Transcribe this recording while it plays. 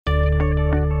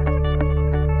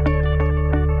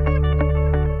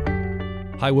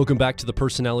Hi, welcome back to the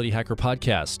Personality Hacker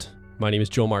Podcast. My name is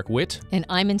Joe Mark Witt. And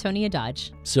I'm Antonia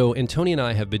Dodge. So Antonia and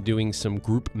I have been doing some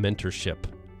group mentorship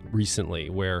recently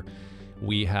where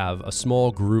we have a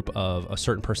small group of a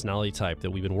certain personality type that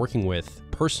we've been working with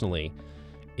personally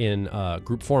in a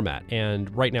group format. And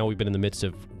right now we've been in the midst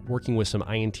of working with some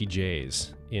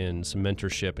INTJs in some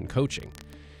mentorship and coaching.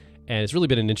 And it's really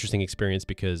been an interesting experience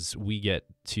because we get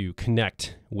to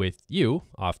connect with you,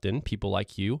 often people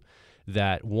like you,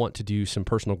 that want to do some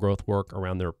personal growth work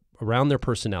around their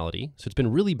personality. So it's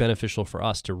been really beneficial for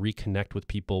us to reconnect with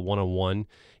people one-on-one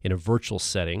in a virtual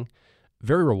setting.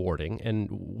 Very rewarding, and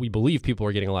we believe people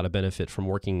are getting a lot of benefit from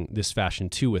working this fashion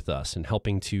too with us and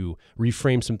helping to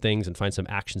reframe some things and find some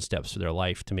action steps for their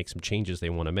life to make some changes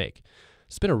they want to make.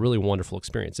 It's been a really wonderful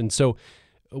experience. And so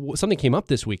something came up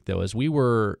this week, though, as we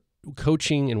were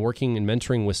coaching and working and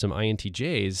mentoring with some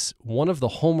INTJs. One of the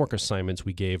homework assignments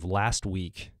we gave last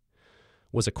week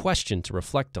was a question to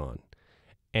reflect on.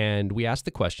 And we asked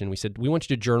the question, we said, we want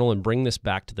you to journal and bring this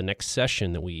back to the next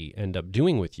session that we end up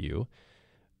doing with you.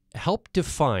 Help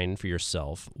define for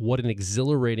yourself what an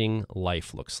exhilarating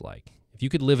life looks like. If you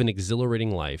could live an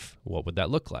exhilarating life, what would that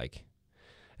look like?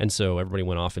 And so everybody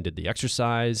went off and did the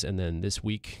exercise, and then this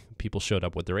week people showed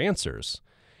up with their answers.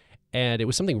 And it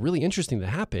was something really interesting that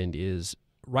happened is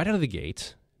right out of the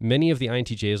gate, many of the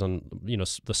INTJs on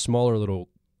the smaller little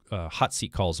hot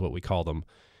seat calls, what we call them,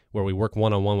 where we work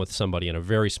one-on-one with somebody in a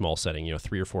very small setting,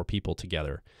 3 or 4 people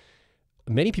together.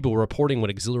 Many people were reporting what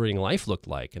exhilarating life looked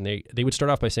like. And they would start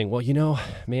off by saying, well,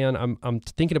 man, I'm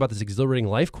thinking about this exhilarating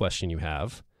life question you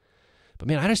have. But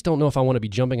man, I just don't know if I want to be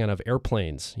jumping out of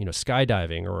airplanes,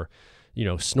 skydiving or,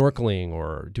 snorkeling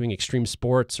or doing extreme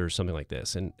sports or something like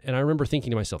this. And I remember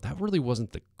thinking to myself, that really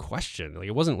wasn't the question. Like,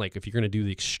 it wasn't like if you're going to do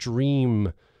the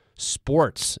extreme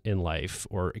sports in life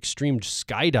or extreme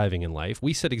skydiving in life.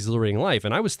 We said exhilarating life.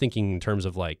 And I was thinking in terms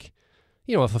of like,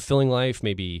 a fulfilling life,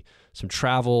 maybe some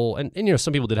travel. And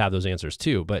some people did have those answers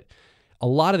too. But a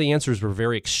lot of the answers were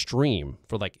very extreme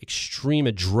for like extreme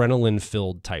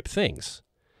adrenaline-filled type things.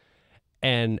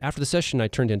 And after the session, I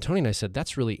turned to Antonia and I said,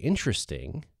 that's really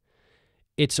interesting.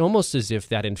 It's almost as if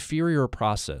that inferior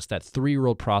process, that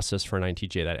 3-year-old process for an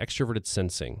INTJ, that extroverted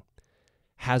sensing,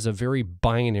 has a very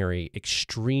binary,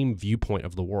 extreme viewpoint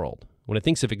of the world. When it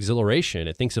thinks of exhilaration,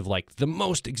 it thinks of like the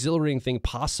most exhilarating thing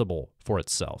possible for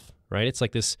itself, right? It's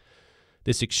like this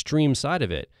extreme side of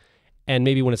it. And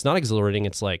maybe when it's not exhilarating,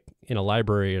 it's like in a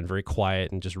library and very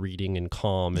quiet and just reading and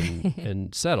calm and,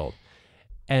 and settled.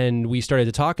 And we started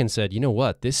to talk and said, you know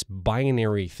what? This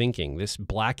binary thinking, this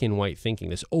black and white thinking,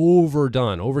 this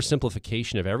overdone,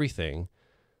 oversimplification of everything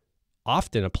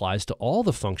often applies to all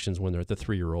the functions when they're at the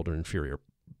 3-year-old or inferior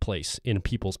place in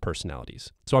people's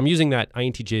personalities. So I'm using that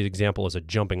INTJ example as a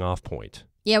jumping off point.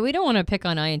 Yeah, we don't want to pick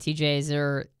on INTJs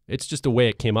or... It's just the way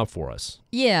it came up for us.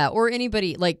 Yeah, or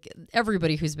anybody, like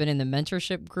everybody who's been in the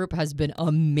mentorship group has been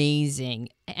amazing.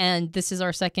 And this is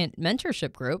our second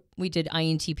mentorship group. We did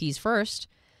INTPs first.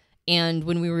 And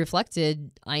when we reflected,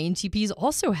 INTPs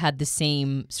also had the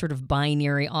same sort of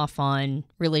binary off-on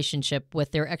relationship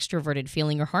with their extroverted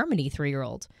feeling or harmony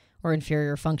 3-year-old or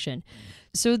inferior function.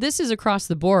 So this is across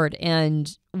the board,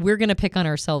 and we're going to pick on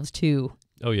ourselves too.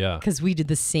 Oh, yeah. Because we did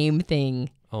the same thing.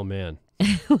 Oh, man.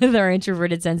 with our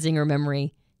introverted sensing or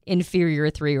memory,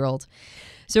 inferior 3-year-old.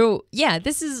 So yeah,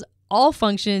 this is all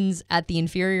functions at the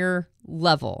inferior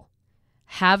level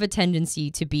have a tendency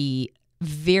to be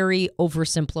very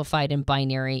oversimplified and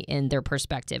binary in their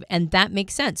perspective. And that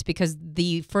makes sense because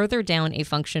the further down a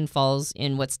function falls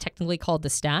in what's technically called the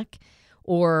stack,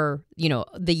 or,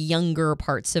 the younger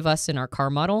parts of us in our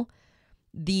car model,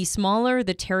 the smaller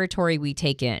the territory we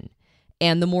take in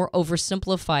and the more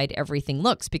oversimplified everything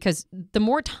looks, because the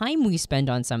more time we spend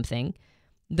on something,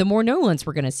 the more nuance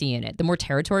we're going to see in it, the more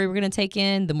territory we're going to take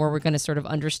in, the more we're going to sort of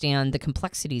understand the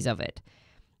complexities of it.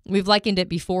 We've likened it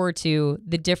before to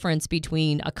the difference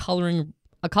between a coloring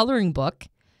book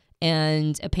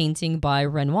and a painting by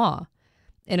Renoir.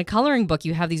 In a coloring book,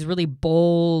 you have these really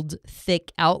bold,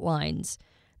 thick outlines,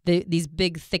 these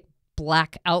big, thick,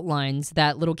 black outlines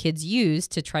that little kids use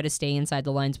to try to stay inside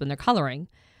the lines when they're coloring.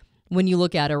 When you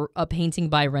look at a painting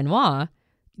by Renoir,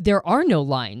 there are no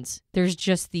lines. There's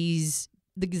just these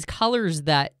colors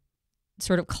that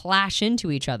sort of clash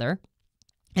into each other.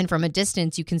 And from a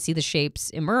distance, you can see the shapes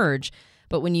emerge.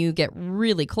 But when you get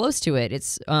really close to it,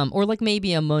 it's, or like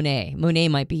maybe a Monet. Monet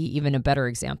might be even a better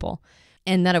example.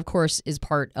 And that, of course, is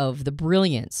part of the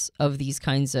brilliance of these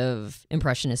kinds of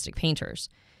impressionistic painters.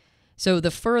 So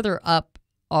the further up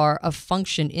a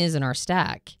function is in our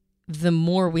stack, the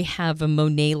more we have a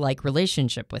Monet-like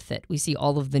relationship with it. We see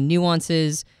all of the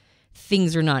nuances.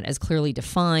 Things are not as clearly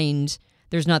defined.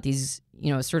 There's not these,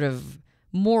 sort of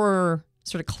more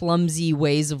sort of clumsy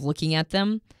ways of looking at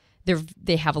them.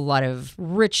 They have a lot of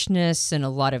richness and a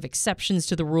lot of exceptions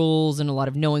to the rules and a lot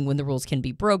of knowing when the rules can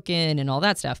be broken and all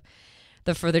that stuff.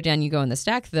 The further down you go in the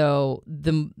stack, though,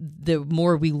 the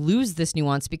more we lose this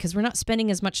nuance because we're not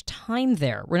spending as much time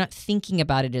there. We're not thinking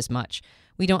about it as much.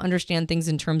 We don't understand things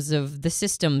in terms of the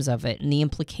systems of it and the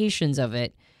implications of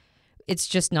it. It's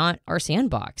just not our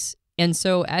sandbox. And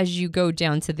so as you go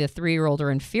down to the 3-year-old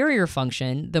or inferior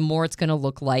function, the more it's going to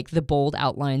look like the bold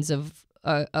outlines of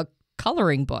a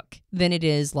coloring book than it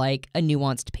is like a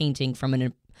nuanced painting from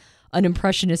an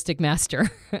impressionistic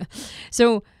master.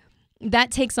 So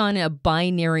that takes on a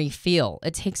binary feel.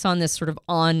 It takes on this sort of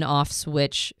on-off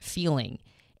switch feeling.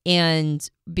 And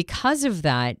because of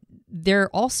that, there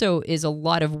also is a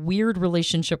lot of weird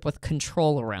relationship with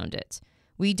control around it.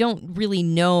 We don't really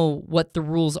know what the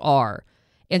rules are.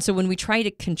 And so when we try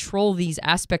to control these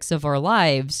aspects of our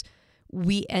lives,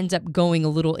 we end up going a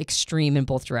little extreme in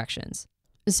both directions.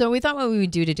 So we thought what we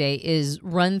would do today is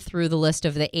run through the list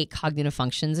of the 8 cognitive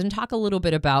functions and talk a little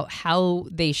bit about how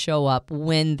they show up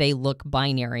when they look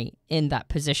binary in that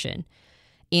position.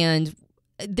 And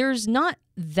there's not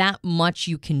that much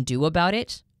you can do about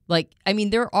it.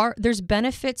 There's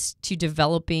benefits to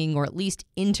developing or at least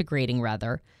integrating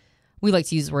rather. We like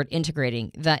to use the word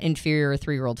integrating that inferior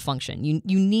 3-year-old function. You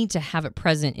need to have it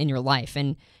present in your life,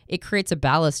 and it creates a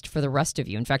ballast for the rest of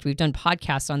you. In fact, we've done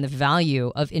podcasts on the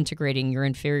value of integrating your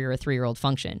inferior 3-year-old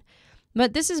function.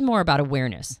 But this is more about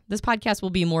awareness. This podcast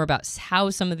will be more about how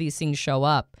some of these things show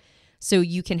up so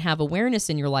you can have awareness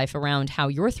in your life around how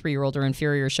your 3-year-old or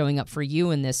inferior is showing up for you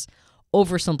in this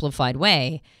oversimplified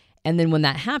way. And then when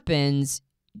that happens,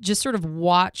 just sort of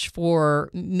watch for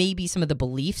maybe some of the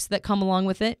beliefs that come along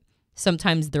with it.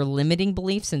 Sometimes they're limiting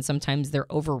beliefs and sometimes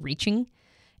they're overreaching.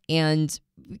 And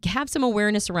have some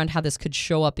awareness around how this could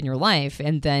show up in your life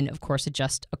and then, of course,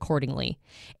 adjust accordingly.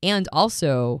 And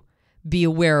also be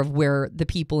aware of where the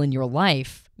people in your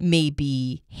life may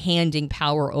be handing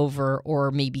power over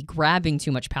or maybe grabbing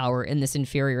too much power in this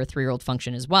inferior 3-year-old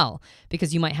function as well.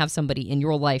 Because you might have somebody in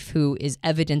your life who is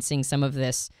evidencing some of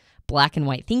this black and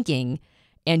white thinking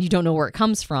and you don't know where it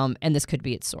comes from, and this could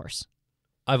be its source.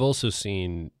 I've also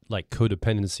seen like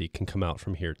codependency can come out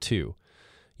from here too.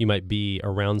 You might be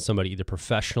around somebody either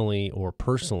professionally or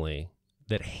personally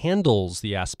that handles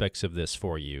the aspects of this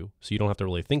for you, so you don't have to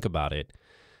really think about it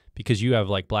because you have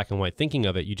like black and white thinking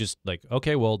of it. You just like,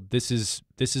 okay, well, this is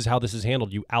how this is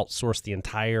handled. You outsource the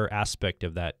entire aspect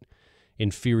of that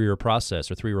inferior process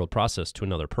or 3-year-old process to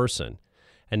another person.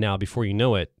 And now before you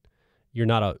know it, you're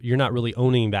not really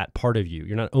owning that part of you.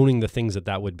 You're not owning the things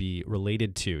that would be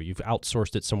related to. You've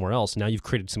outsourced it somewhere else. Now you've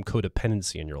created some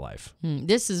codependency in your life.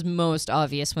 This is most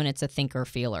obvious when it's a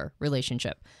thinker-feeler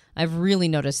relationship. I've really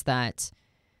noticed that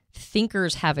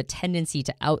thinkers have a tendency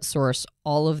to outsource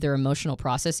all of their emotional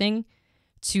processing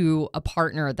to a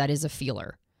partner that is a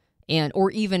feeler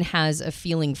or even has a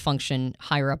feeling function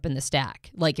higher up in the stack.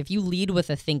 Like if you lead with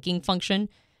a thinking function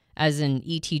as an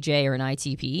ETJ or an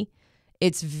ITP,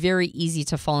 it's very easy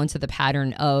to fall into the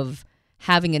pattern of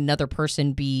having another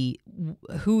person be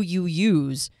who you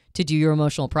use to do your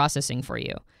emotional processing for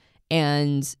you.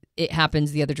 And it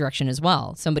happens the other direction as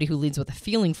well. Somebody who leads with a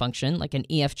feeling function, like an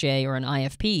EFJ or an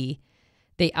IFP,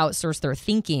 they outsource their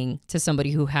thinking to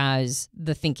somebody who has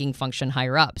the thinking function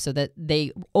higher up so that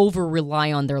they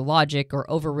over-rely on their logic or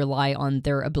over-rely on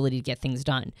their ability to get things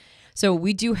done. So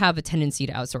we do have a tendency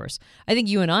to outsource. I think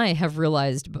you and I have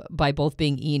realized by both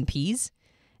being ENPs,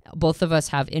 both of us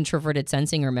have introverted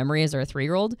sensing or memory as our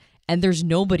 3-year-old, and there's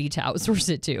nobody to outsource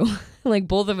it to. Like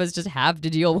both of us just have to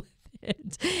deal with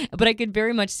it. But I could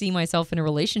very much see myself in a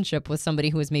relationship with somebody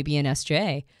who is maybe an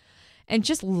SJ and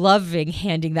just loving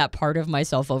handing that part of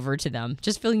myself over to them,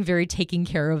 just feeling very taken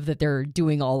care of that they're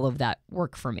doing all of that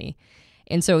work for me.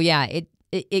 And so, yeah,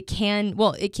 it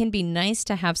can be nice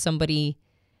to have somebody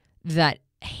that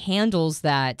handles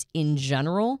that in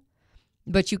general,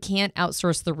 but you can't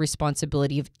outsource the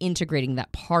responsibility of integrating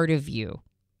that part of you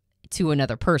to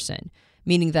another person.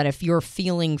 Meaning that if your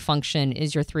feeling function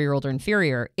is your 3-year-old or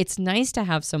inferior, it's nice to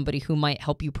have somebody who might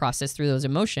help you process through those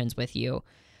emotions with you.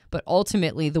 But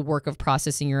ultimately, the work of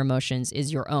processing your emotions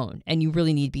is your own, and you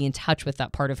really need to be in touch with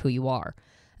that part of who you are.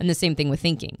 And the same thing with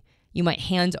thinking. You might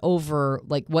hand over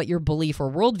like what your belief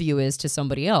or worldview is to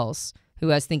somebody else who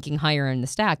has thinking higher in the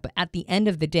stack. But at the end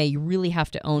of the day, you really have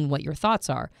to own what your thoughts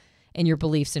are and your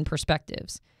beliefs and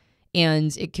perspectives.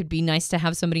 And it could be nice to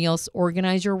have somebody else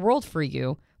organize your world for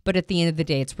you. But at the end of the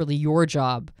day, it's really your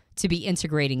job to be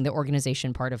integrating the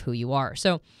organization part of who you are.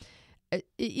 So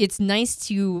it's nice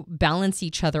to balance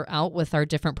each other out with our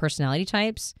different personality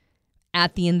types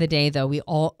At the end of the day, though, we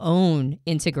all own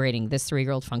integrating this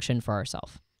 3-year-old function for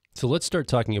ourselves. So let's start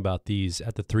talking about these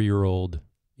at the 3-year-old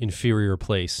inferior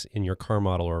place in your car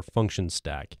model or function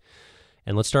stack.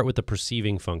 And let's start with the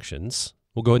perceiving functions.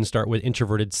 We'll go ahead and start with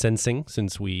introverted sensing,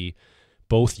 since we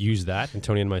both use that.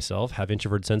 Antonia and myself have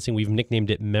introverted sensing. We've nicknamed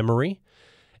it memory.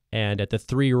 And at the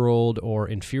 3-year-old or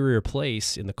inferior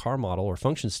place in the car model or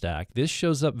function stack, this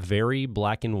shows up very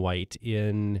black and white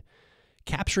in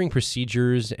capturing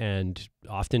procedures and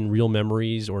often real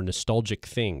memories or nostalgic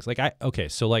things.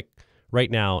 So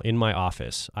right now in my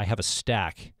office, I have a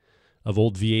stack of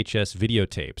old VHS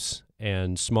videotapes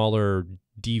and smaller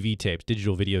DV tapes,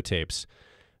 digital videotapes,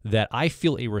 that I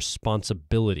feel a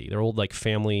responsibility. They're old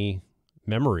family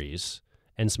memories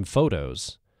and some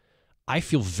photos. I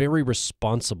feel very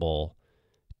responsible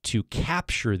to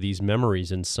capture these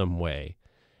memories in some way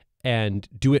and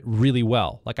do it really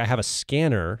well. I have a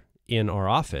scanner in our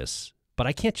office, but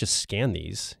I can't just scan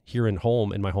these here in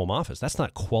my home office. That's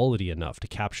not quality enough to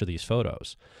capture these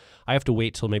photos. I have to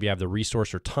wait till maybe I have the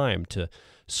resource or time to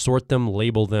sort them,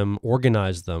 label them,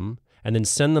 organize them, and then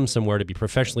send them somewhere to be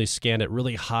professionally scanned at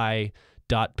really high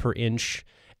dot per inch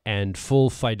and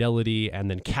full fidelity, and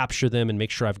then capture them and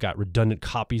make sure I've got redundant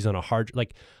copies on a hard.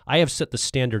 I have set the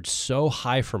standard so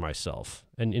high for myself,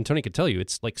 and Antonia could tell you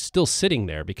it's still sitting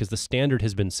there because the standard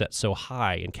has been set so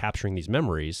high in capturing these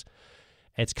memories.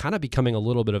 It's kind of becoming a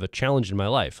little bit of a challenge in my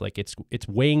life. It's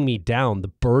weighing me down, the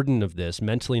burden of this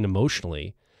mentally and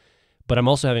emotionally, but I'm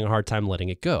also having a hard time letting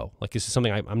it go. This is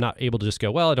something I'm not able to just go,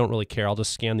 well, I don't really care. I'll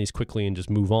just scan these quickly and just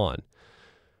move on.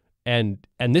 And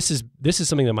this is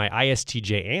something that my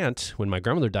ISTJ aunt, when my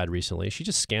grandmother died recently, she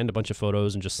just scanned a bunch of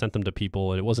photos and just sent them to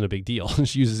people, and it wasn't a big deal.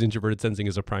 She uses introverted sensing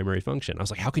as a primary function. I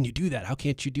was like, how can you do that? How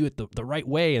can't you do it the right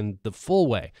way and the full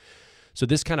way? So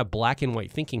this kind of black and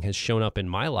white thinking has shown up in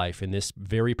my life in this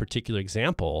very particular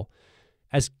example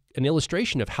as an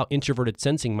illustration of how introverted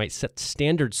sensing might set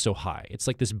standards so high. It's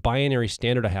like this binary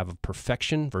standard I have of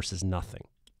perfection versus nothing.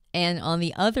 And on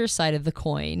the other side of the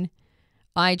coin,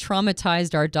 I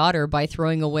traumatized our daughter by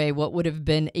throwing away what would have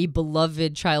been a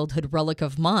beloved childhood relic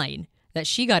of mine that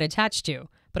she got attached to,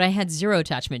 but I had zero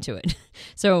attachment to it.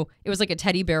 So it was like a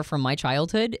teddy bear from my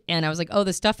childhood, and I was like, oh,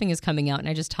 the stuffing is coming out, and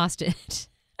I just tossed it.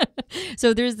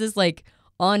 So there's this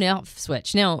on-off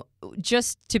switch. Now,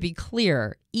 just to be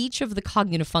clear, each of the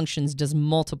cognitive functions does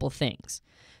multiple things.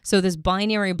 So this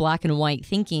binary black and white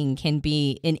thinking can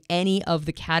be in any of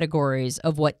the categories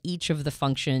of what each of the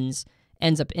functions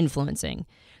ends up influencing.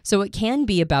 So it can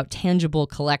be about tangible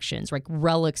collections, like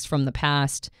relics from the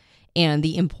past, and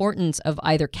the importance of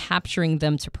either capturing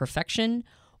them to perfection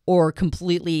or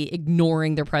completely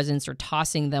ignoring their presence or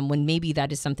tossing them when maybe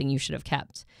that is something you should have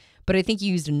kept. But I think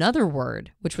you used another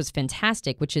word, which was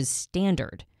fantastic, which is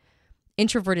standard.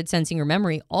 Introverted sensing or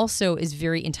memory also is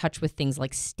very in touch with things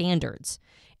like standards.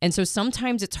 And so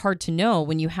sometimes it's hard to know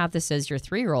when you have this as your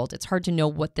 3-year-old, it's hard to know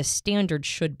what the standard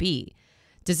should be.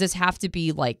 Does this have to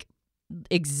be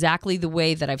exactly the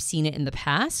way that I've seen it in the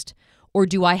past? Or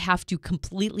do I have to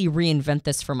completely reinvent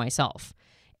this for myself?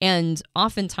 And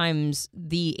oftentimes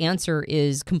the answer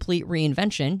is complete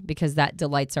reinvention, because that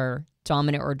delights our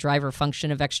dominant or driver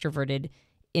function of extroverted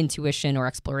intuition or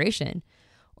exploration.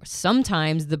 Or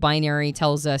sometimes the binary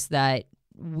tells us that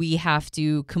we have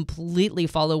to completely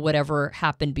follow whatever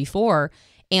happened before.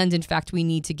 And in fact, we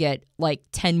need to get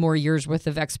 10 more years worth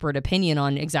of expert opinion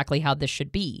on exactly how this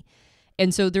should be.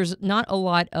 And so there's not a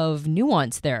lot of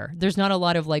nuance there. There's not a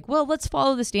lot of well, let's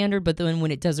follow the standard, but then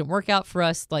when it doesn't work out for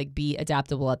us, be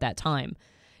adaptable at that time.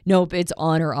 Nope, it's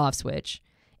on or off switch.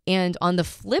 And on the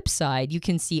flip side, you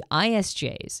can see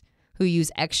ISJs who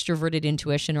use extroverted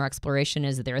intuition or exploration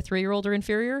as their 3-year-old or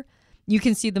inferior. You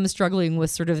can see them struggling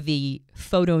with sort of the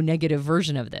photo-negative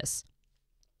version of this.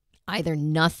 Either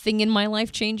nothing in my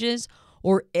life changes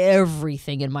or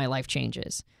everything in my life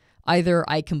changes. Either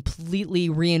I completely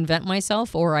reinvent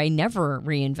myself or I never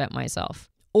reinvent myself.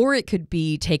 Or it could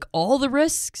be take all the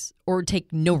risks or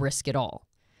take no risk at all.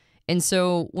 And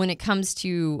so when it comes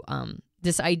to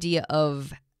this idea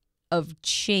of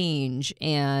change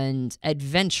and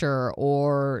adventure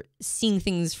or seeing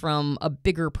things from a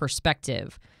bigger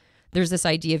perspective, there's this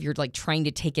idea of you're trying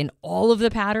to take in all of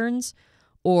the patterns,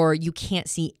 or you can't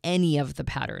see any of the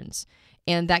patterns.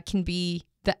 And that can be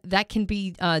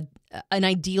an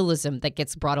idealism that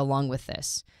gets brought along with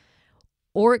this.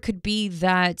 Or it could be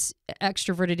that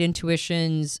extroverted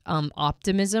intuition's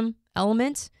optimism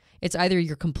element. It's either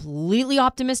you're completely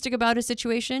optimistic about a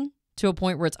situation to a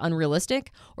point where it's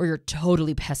unrealistic, or you're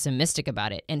totally pessimistic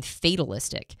about it and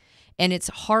fatalistic. And it's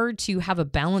hard to have a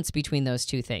balance between those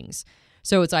two things.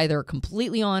 So it's either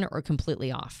completely on or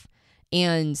completely off.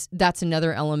 And that's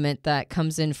another element that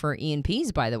comes in for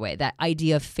ENPs, by the way, that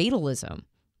idea of fatalism.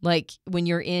 Like when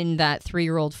you're in that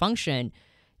 3-year-old function,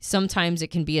 sometimes it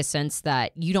can be a sense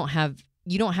that you don't have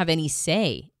any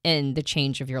say in the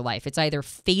change of your life. It's either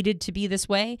fated to be this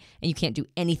way and you can't do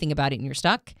anything about it and you're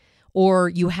stuck, or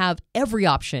you have every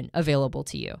option available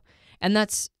to you. And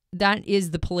that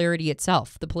is the polarity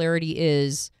itself. The polarity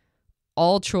is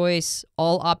all choice,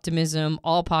 all optimism,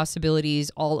 all possibilities,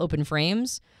 all open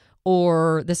frames,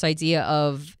 or this idea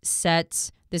of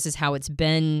set, this is how it's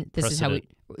been, this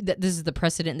is the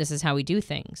precedent, this is how we do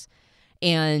things.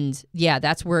 And yeah,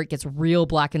 that's where it gets real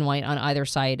black and white on either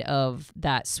side of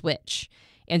that switch.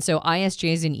 And so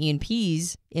ISJs and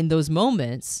ENPs in those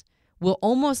moments will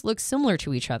almost look similar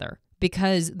to each other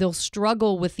because they'll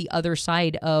struggle with the other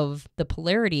side of the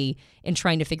polarity in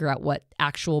trying to figure out what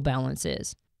actual balance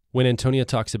is. When Antonia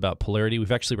talks about polarity,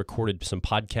 we've actually recorded some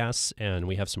podcasts and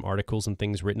we have some articles and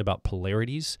things written about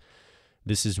polarities.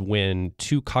 This is when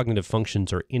two cognitive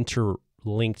functions are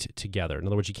interlinked together. In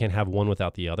other words, you can't have one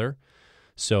without the other.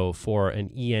 So for an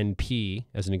ENP,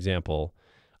 as an example,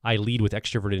 I lead with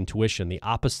extroverted intuition. The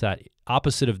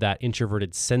opposite of that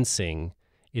introverted sensing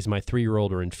is my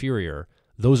 3-year-old or inferior.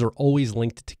 Those are always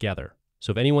linked together.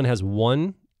 So if anyone has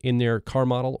one in their car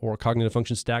model or cognitive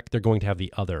function stack, they're going to have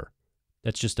the other.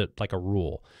 That's just like a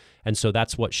rule. And so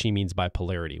that's what she means by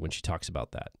polarity when she talks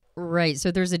about that. Right.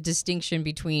 So there's a distinction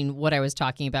between what I was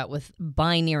talking about with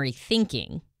binary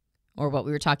thinking, or what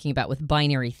we were talking about with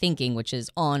binary thinking, which is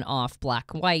on-off,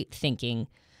 black-white thinking,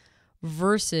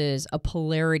 versus a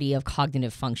polarity of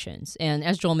cognitive functions. And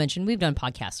as Joel mentioned, we've done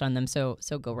podcasts on them, so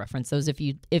go reference those if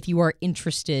you are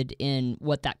interested in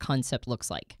what that concept looks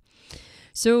like.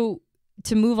 So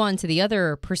to move on to the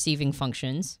other perceiving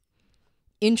functions,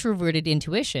 introverted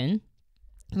intuition,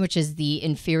 which is the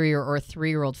inferior or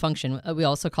 3-year-old function, we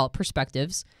also call it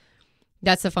perspectives.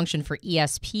 That's the function for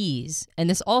ESPs, and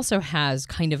this also has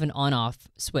kind of an on-off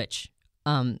switch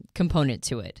component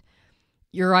to it.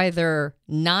 You're either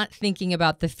not thinking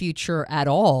about the future at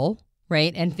all,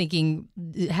 right, and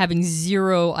having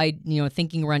zero,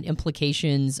 thinking around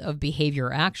implications of behavior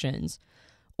or actions,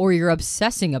 or you're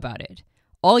obsessing about it.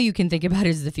 All you can think about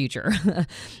is the future,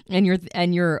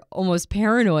 and you're almost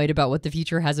paranoid about what the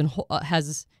future has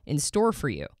in store for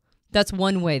you. That's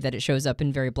one way that it shows up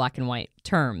in very black and white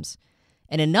terms.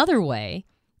 And another way,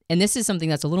 and this is something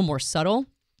that's a little more subtle,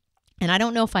 and I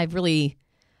don't know if I've really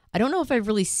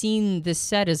seen this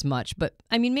said as much, but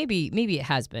I mean maybe it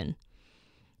has been.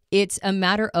 It's a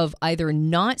matter of either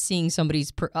not seeing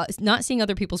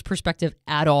other people's perspective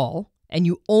at all, and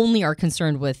you only are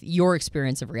concerned with your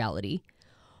experience of reality,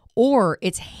 or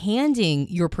it's handing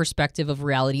your perspective of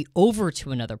reality over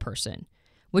to another person,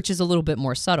 which is a little bit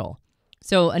more subtle.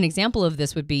 So an example of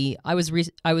this would be I was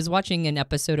watching an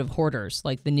episode of Hoarders,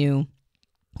 like the new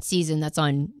season that's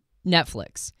on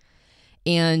Netflix.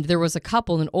 And there was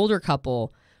an older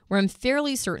couple, where I'm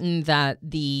fairly certain that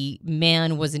the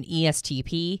man was an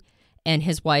ESTP and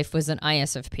his wife was an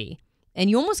ISFP.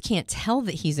 And you almost can't tell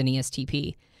that he's an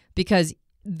ESTP because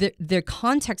the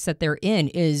context that they're in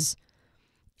is,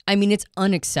 it's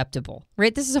unacceptable,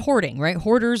 right? This is hoarding, right?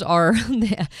 Hoarders are,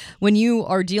 when you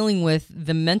are dealing with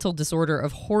the mental disorder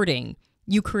of hoarding,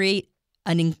 you create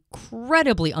an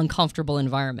incredibly uncomfortable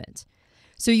environment.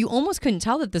 So you almost couldn't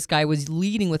tell that this guy was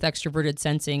leading with extroverted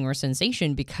sensing or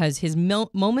sensation because his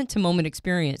moment-to-moment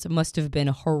experience must have been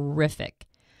horrific.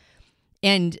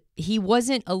 And he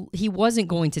wasn't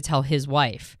going to tell his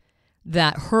wife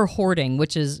that her hoarding,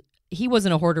 which is, he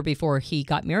wasn't a hoarder before he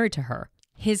got married to her.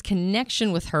 His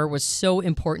connection with her was so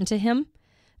important to him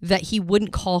that he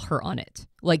wouldn't call her on it.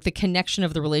 Like the connection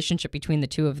of the relationship between the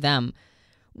two of them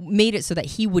made it so that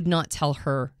he would not tell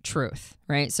her truth,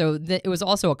 right? So it was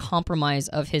also a compromise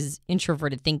of his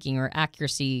introverted thinking or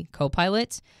accuracy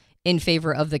co-pilot in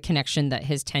favor of the connection that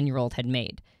his 10-year-old had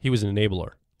made. He was an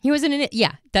enabler.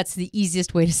 Yeah, that's the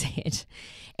easiest way to say it.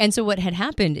 And so what had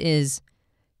happened is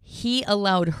he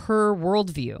allowed her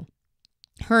worldview,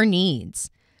 her needs,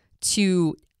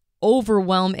 to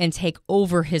overwhelm and take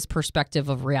over his perspective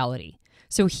of reality.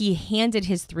 So he handed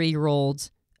his 3-year-old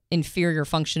inferior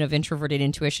function of introverted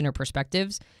intuition or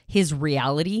perspectives his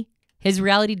reality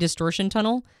distortion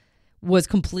tunnel was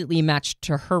completely matched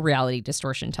to her reality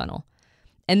distortion tunnel.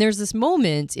 And there's this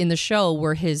moment in the show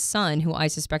where his son, who I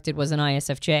suspected was an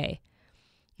ISFJ,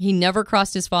 he never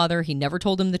crossed his father, he never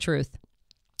told him the truth,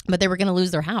 but they were going to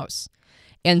lose their house.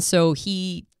 And so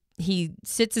he he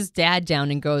sits his dad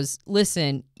down and goes,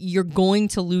 listen, you're going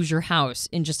to lose your house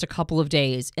in just a couple of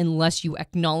days unless you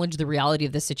acknowledge the reality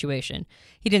of the situation.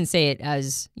 He didn't say it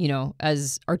as,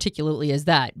 as articulately as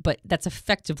that, but that's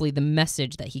effectively the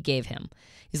message that he gave him.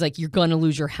 He's like, you're going to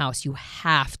lose your house. You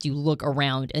have to look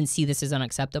around and see this is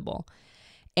unacceptable.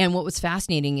 And what was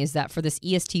fascinating is that for this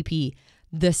ESTP,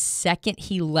 the second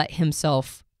he let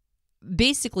himself,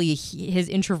 basically his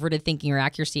introverted thinking or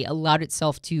accuracy allowed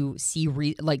itself to see,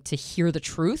 to hear the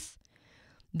truth.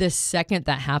 The second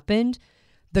that happened,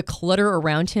 the clutter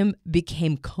around him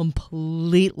became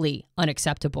completely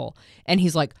unacceptable. And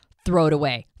he's like, throw it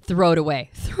away, throw it away,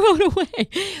 throw it away.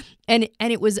 And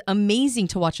it was amazing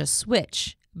to watch a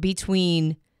switch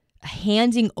between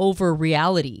handing over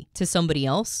reality to somebody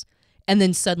else and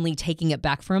then suddenly taking it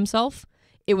back for himself.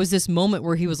 It was this moment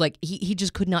where he was like, he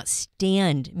just could not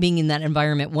stand being in that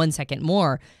environment 1 second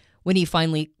more when he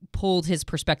finally pulled his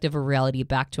perspective of reality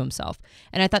back to himself.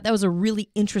 And I thought that was a really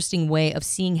interesting way of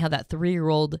seeing how that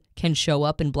 3-year-old can show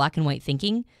up in black and white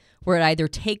thinking, where it either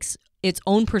takes its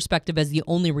own perspective as the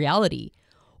only reality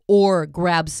or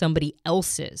grabs somebody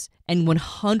else's and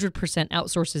 100%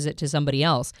 outsources it to somebody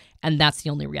else, and that's the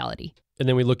only reality. And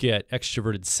then we look at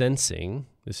extroverted sensing.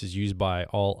 This is used by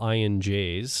all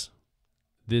INJs.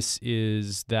 This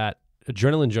is that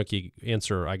adrenaline junkie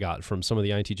answer I got from some of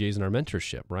the INTJs in our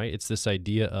mentorship, right? It's this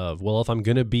idea of, well, if I'm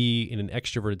going to be in an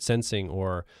extroverted sensing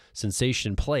or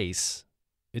sensation place,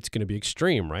 it's going to be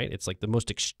extreme, right? It's like the most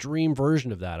extreme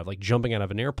version of that, of like jumping out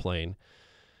of an airplane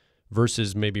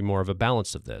versus maybe more of a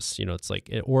balance of this. It's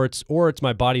like, or it's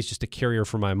my body's just a carrier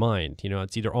for my mind.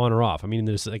 It's either on or off. I mean,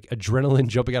 there's like adrenaline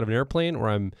jumping out of an airplane, or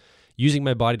I'm using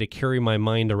my body to carry my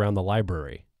mind around the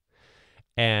library.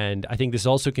 And I think this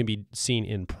also can be seen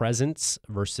in presence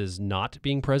versus not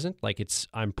being present. Like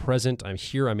I'm present, I'm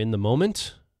here, I'm in the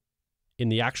moment, in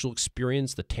the actual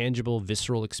experience, the tangible,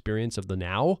 visceral experience of the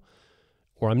now,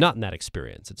 or I'm not in that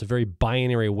experience. It's a very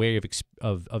binary way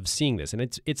of seeing this. And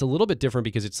it's a little bit different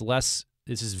because it's less,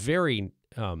 this is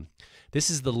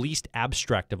the least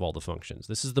abstract of all the functions.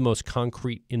 This is the most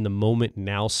concrete in the moment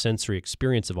now sensory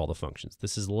experience of all the functions.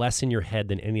 This is less in your head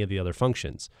than any of the other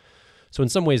functions. So in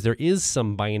some ways, there is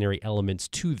some binary elements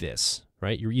to this,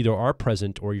 right? You either are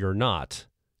present or you're not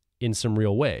in some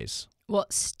real ways. Well,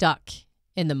 stuck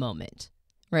in the moment,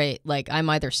 right? Like I'm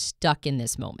either stuck in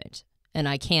this moment and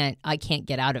I can't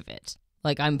get out of it.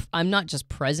 Like I'm not just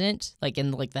present, like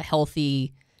in like the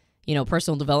healthy,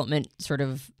 personal development sort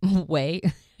of way,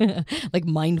 like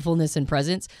mindfulness and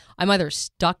presence. I'm either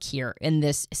stuck here in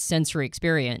this sensory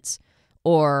experience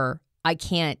or I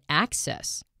can't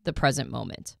access the present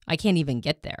moment. I can't even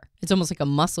get there. It's almost like a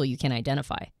muscle you can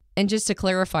identify. And just to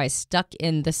clarify, stuck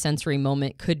in the sensory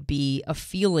moment could be a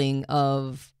feeling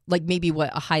of like maybe what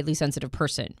a highly sensitive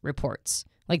person reports.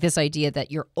 Like this idea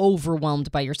that you're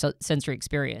overwhelmed by your sensory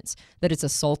experience, that it's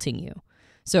assaulting you.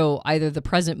 So either the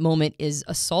present moment is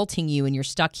assaulting you and you're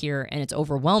stuck here and it's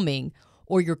overwhelming,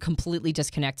 or you're completely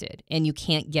disconnected and you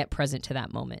can't get present to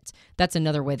that moment. That's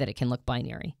another way that it can look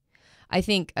binary. I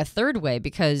think a third way,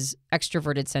 because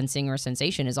extroverted sensing or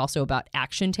sensation is also about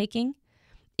action taking,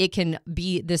 it can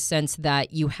be this sense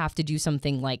that you have to do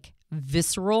something like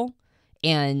visceral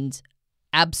and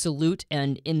absolute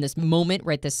and in this moment,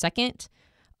 right this second,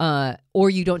 or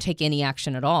you don't take any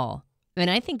action at all. And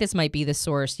I think this might be the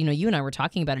source, you and I were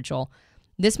talking about it, Joel.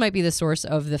 This might be the source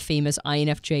of the famous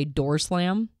INFJ door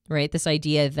slam, right? This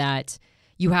idea that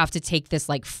you have to take this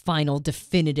like final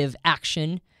definitive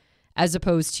action as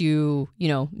opposed to,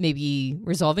 maybe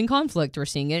resolving conflict or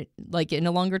seeing it like in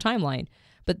a longer timeline.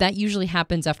 But that usually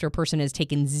happens after a person has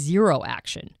taken zero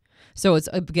action. So it's,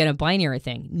 again, a binary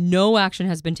thing. No action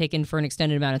has been taken for an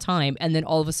extended amount of time. And then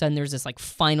all of a sudden there's this like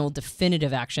final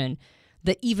definitive action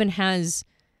that even has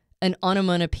an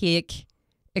onomatopoeic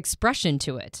expression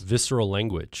to it. Visceral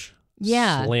language.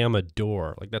 Yeah. Slam a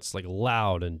door. Like that's like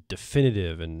loud and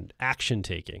definitive and action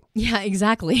taking. Yeah,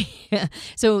 exactly.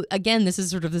 So again, this is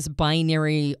sort of this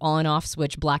binary on-off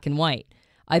switch, black and white.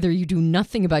 Either you do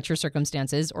nothing about your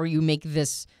circumstances or you make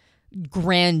this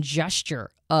grand gesture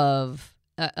of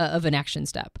an action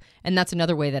step. And that's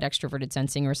another way that extroverted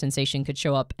sensing or sensation could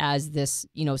show up as this,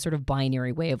 sort of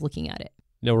binary way of looking at it.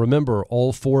 Now remember,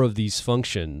 all 4 of these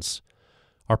functions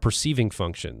are perceiving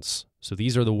functions. So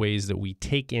these are the ways that we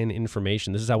take in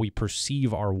information. This is how we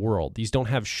perceive our world. These don't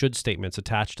have should statements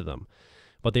attached to them,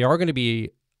 but they are going to be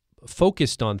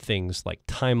focused on things like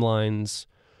timelines,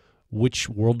 which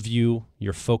worldview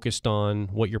you're focused on,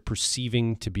 what you're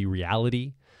perceiving to be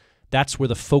reality. That's where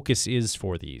the focus is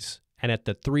for these. And at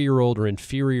the 3-year-old or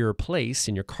inferior place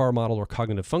in your car model or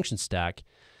cognitive function stack,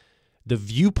 the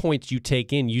viewpoints you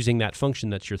take in using that function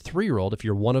that's your 3-year-old, if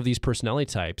you're one of these personality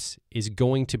types, is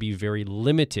going to be very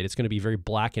limited. It's going to be very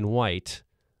black and white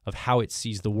of how it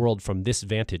sees the world from this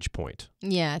vantage point.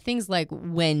 Yeah, things like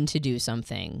when to do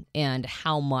something and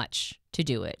how much to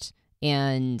do it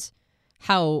and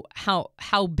how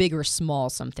big or small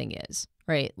something is,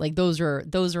 right? Like those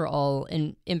are all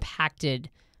impacted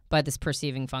by this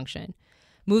perceiving function.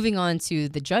 Moving on to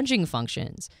the judging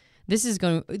functions, this is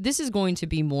going to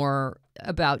be more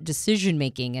about decision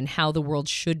making and how the world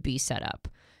should be set up.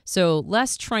 So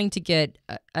less trying to get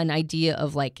an idea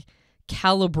of like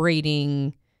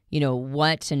calibrating,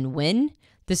 what and when.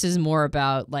 This is more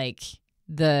about like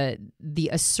the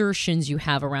assertions you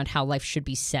have around how life should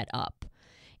be set up.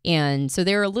 And so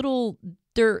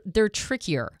they're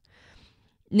trickier.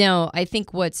 Now, I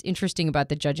think what's interesting about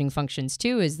the judging functions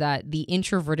too is that the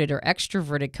introverted or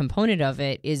extroverted component of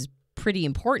it is pretty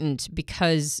important,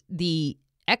 because the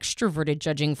extroverted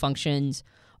judging functions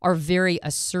are very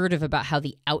assertive about how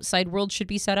the outside world should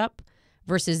be set up,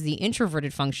 versus the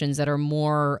introverted functions that are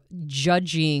more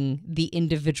judging the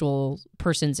individual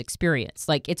person's experience.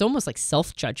 Like it's almost like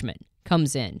self-judgment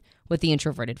comes in with the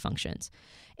introverted functions.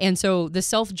 And so the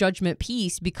self-judgment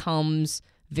piece becomes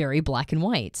very black and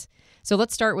white. So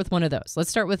let's start with one of those. Let's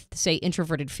start with, say,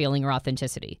 introverted feeling or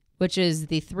authenticity, which is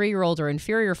the 3-year-old or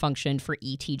inferior function for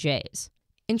ETJs.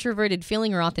 Introverted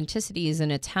feeling or authenticity is an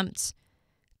attempt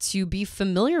to be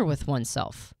familiar with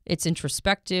oneself. It's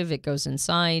introspective, it goes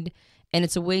inside, and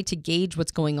it's a way to gauge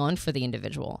what's going on for the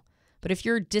individual. But if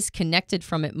you're disconnected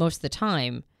from it most of the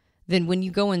time, then when you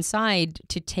go inside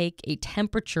to take a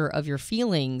temperature of your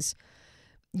feelings,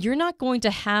 you're not going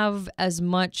to have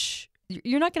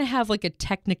you're not going to have like a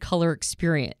technicolor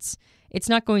experience. It's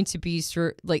not going to be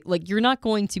like you're not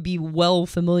going to be well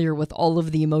familiar with all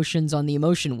of the emotions on the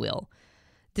emotion wheel.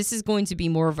 This is going to be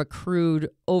more of a crude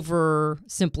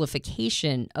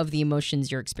oversimplification of the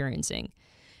emotions you're experiencing.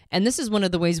 And this is one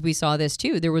of the ways we saw this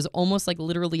too. There was almost like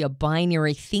literally a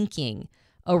binary thinking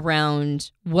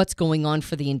around what's going on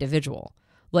for the individual.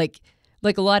 Like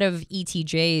a lot of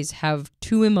ETJs have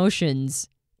 2 emotions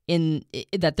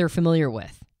that they're familiar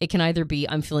with. It can either be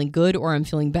I'm feeling good or I'm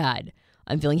feeling bad.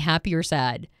 I'm feeling happy or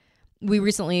sad. We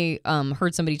recently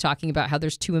heard somebody talking about how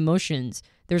there's 2 emotions.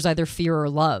 There's either fear or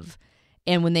love.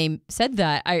 And when they said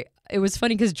that, it was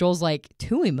funny because Joel's like,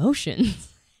 2 emotions?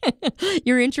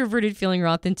 Your introverted feeling or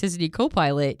authenticity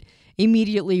co-pilot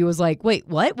immediately was like, wait,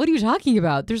 what? What are you talking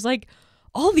about? There's like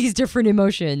all these different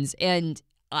emotions. And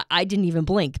I didn't even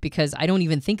blink because I don't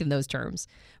even think in those terms.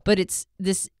 But it's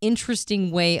this interesting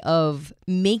way of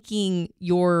making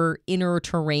your inner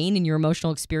terrain and your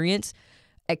emotional experience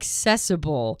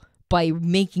accessible by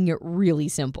making it really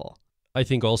simple. I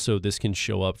think also this can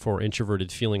show up for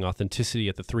introverted feeling authenticity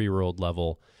at the 3-year-old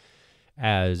level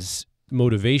as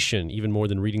motivation, even more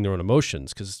than reading their own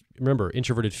emotions. Because remember,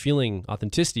 introverted feeling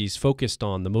authenticity is focused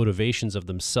on the motivations of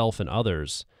themselves and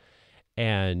others.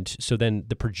 And so then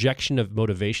the projection of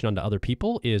motivation onto other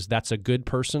people is that's a good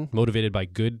person motivated by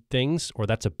good things, or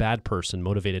that's a bad person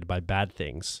motivated by bad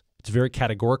things. It's very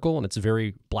categorical and it's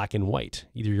very black and white.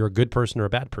 Either you're a good person or a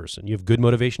bad person. You have good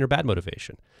motivation or bad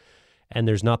motivation. And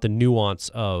there's not the nuance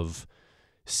of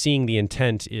seeing the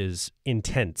intent is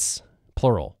intents,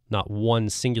 plural, not one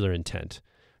singular intent.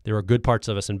 There are good parts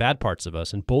of us and bad parts of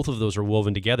us, and both of those are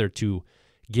woven together to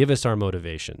give us our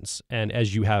motivations. And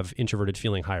as you have introverted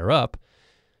feeling higher up,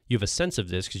 you have a sense of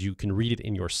this because you can read it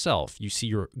in yourself. You see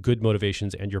your good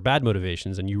motivations and your bad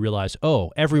motivations, and you realize,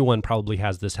 oh, everyone probably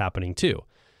has this happening too.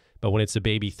 But when it's a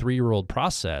baby 3-year-old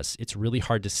process, it's really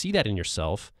hard to see that in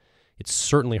yourself. It's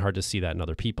certainly hard to see that in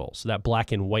other people. So that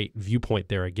black and white viewpoint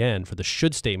there again for the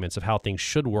should statements of how things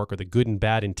should work or the good and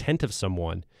bad intent of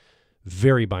someone,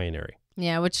 very binary.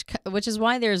 Yeah, which is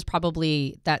why there's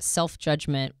probably that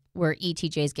self-judgment where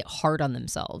ETJs get hard on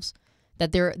themselves,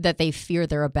 that they fear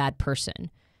they're a bad person.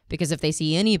 Because if they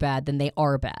see any bad, then they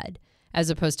are bad, as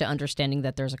opposed to understanding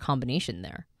that there's a combination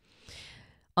there.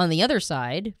 On the other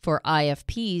side, for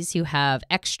IFPs who have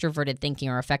extroverted thinking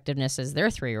or effectiveness as their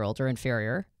 3-year-old or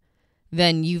inferior,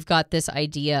 then you've got this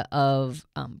idea of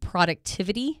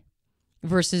productivity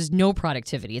versus no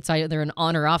productivity. It's either an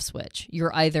on or off switch.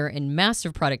 You're either in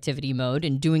massive productivity mode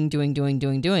and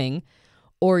doing,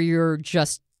 or you're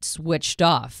just switched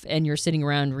off and you're sitting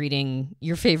around reading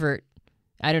your favorite,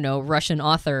 I don't know, Russian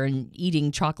author and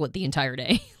eating chocolate the entire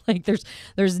day. Like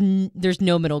there's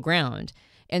no middle ground.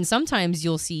 And sometimes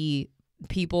you'll see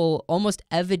people almost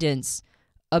evidence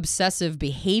obsessive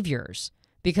behaviors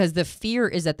because the fear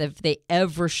is that if they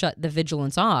ever shut the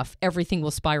vigilance off, everything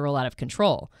will spiral out of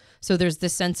control. So there's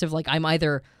this sense of like, I'm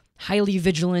either highly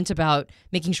vigilant about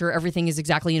making sure everything is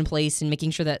exactly in place and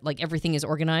making sure that like everything is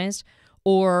organized,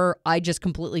 or I just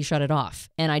completely shut it off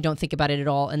and I don't think about it at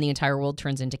all and the entire world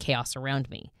turns into chaos around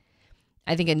me.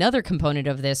 I think another component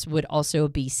of this would also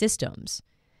be systems.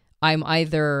 I'm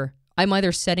either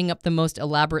setting up the most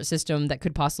elaborate system that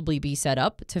could possibly be set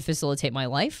up to facilitate my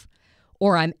life,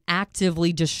 or I'm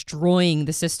actively destroying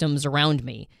the systems around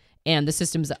me and the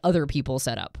systems that other people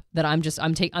set up, that I'm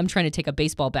trying to take a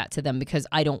baseball bat to them because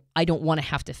I don't want to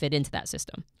have to fit into that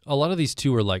system. A lot of these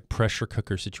too are like pressure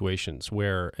cooker situations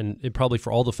where, and it probably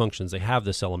for all the functions they have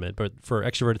this element, but for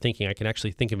extroverted thinking, I can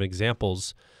actually think of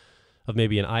examples of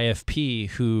maybe an IFP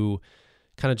who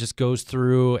kind of just goes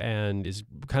through and is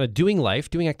kind of doing life,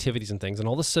 doing activities and things, and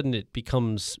all of a sudden it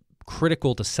becomes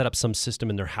critical to set up some system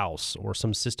in their house or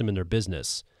some system in their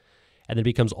business. And then it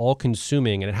becomes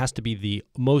all-consuming, and it has to be the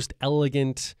most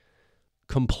elegant,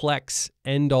 complex,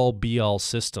 end-all, be-all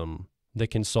system that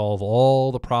can solve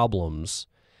all the problems.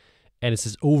 And it's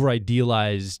this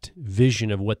over-idealized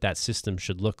vision of what that system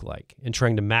should look like and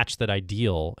trying to match that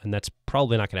ideal, and that's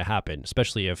probably not going to happen,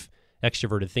 especially if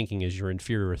extroverted thinking is your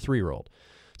inferior 3-year-old.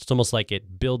 It's almost like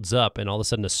it builds up, and all of a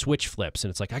sudden a switch flips,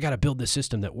 and it's like, I got to build this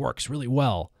system that works really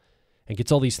well and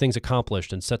gets all these things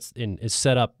accomplished and is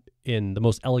set up in the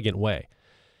most elegant way.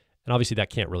 And obviously that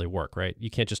can't really work, right?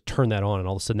 You can't just turn that on and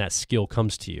all of a sudden that skill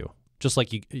comes to you. Just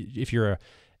like if you're a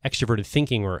extroverted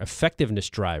thinking or effectiveness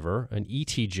driver, an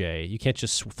ETJ, you can't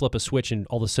just flip a switch and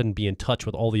all of a sudden be in touch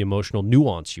with all the emotional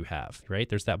nuance you have, right?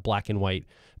 There's that black and white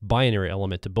binary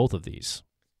element to both of these.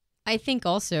 I think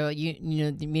also, you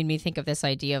made me think of this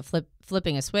idea of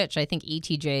flipping a switch. I think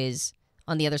ETJs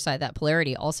on the other side of that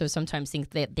polarity also sometimes think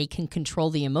that they can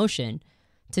control the emotion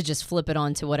to just flip it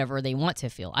on to whatever they want to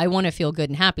feel. I want to feel good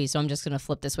and happy, so I'm just going to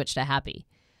flip the switch to happy.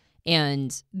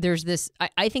 And there's this,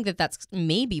 I think that that's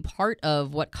maybe part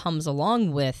of what comes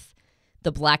along with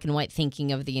the black and white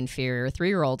thinking of the inferior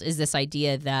 3-year-old is this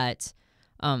idea that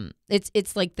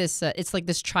it's like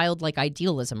this childlike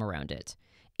idealism around it.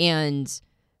 And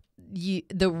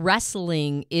the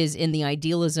wrestling is in the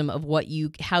idealism of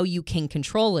how you can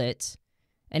control it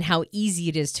and how easy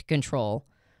it is to control,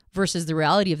 versus the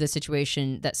reality of the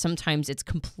situation that sometimes it's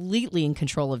completely in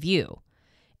control of you.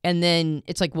 And then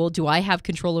it's like, well, do I have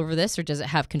control over this or does it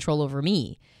have control over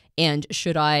me? And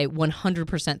should I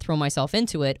 100% throw myself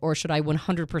into it or should I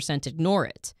 100% ignore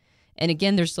it? And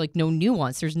again, there's like no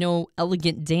nuance. There's no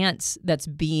elegant dance that's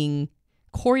being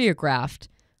choreographed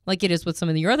like it is with some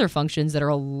of your other functions that are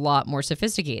a lot more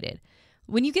sophisticated.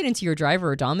 When you get into your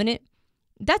driver or dominant,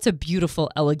 that's a beautiful,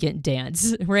 elegant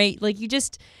dance, right? Like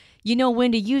you know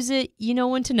when to use it, you know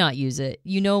when to not use it.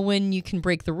 You know when you can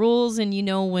break the rules and you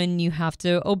know when you have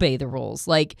to obey the rules.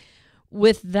 Like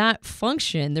with that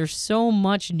function, there's so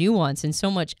much nuance and so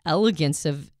much elegance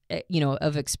of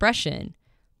expression,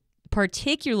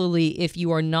 particularly if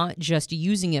you are not just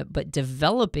using it, but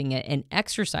developing it and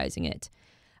exercising it.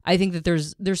 I think that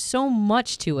there's so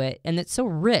much to it and it's so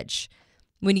rich.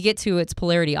 When you get to its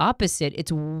polarity opposite,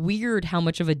 it's weird how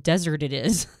much of a desert it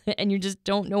is. And you just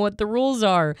don't know what the rules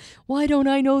are. Why don't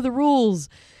I know the rules?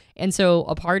 And so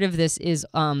a part of this is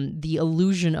the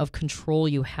illusion of control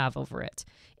you have over it.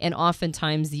 And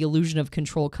oftentimes the illusion of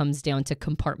control comes down to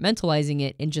compartmentalizing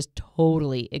it and just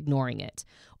totally ignoring it.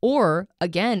 Or,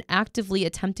 again, actively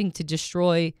attempting to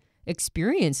destroy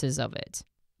experiences of it.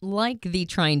 Like the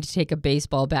trying to take a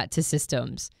baseball bat to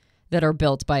systems that are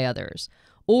built by others.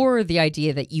 Or the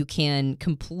idea that you can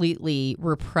completely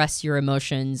repress your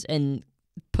emotions and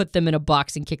put them in a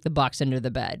box and kick the box under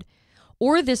the bed.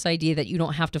 Or this idea that you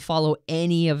don't have to follow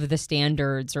any of the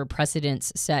standards or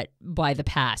precedents set by the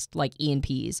past, like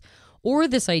ENPs. Or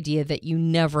this idea that you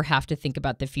never have to think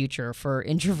about the future for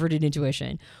introverted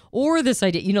intuition. Or this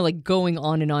idea, like going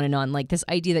on and on and on, like this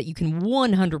idea that you can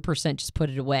 100% just put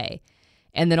it away.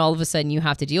 And then all of a sudden you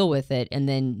have to deal with it. And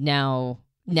then now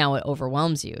it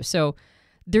overwhelms you. So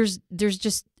there's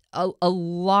just a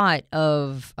lot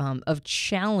of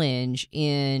challenge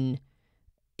in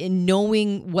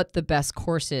knowing what the best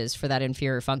course is for that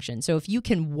inferior function. So if you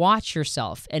can watch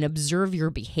yourself and observe your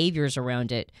behaviors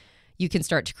around it, you can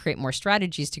start to create more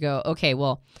strategies to go, okay,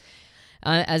 well,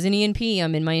 as an ENP,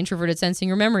 I'm in my introverted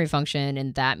sensing or memory function,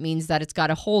 and that means that it's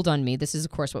got a hold on me. This is,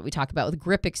 of course, what we talk about with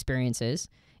grip experiences.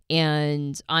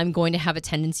 And I'm going to have a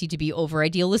tendency to be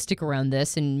over-idealistic around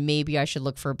this, and maybe I should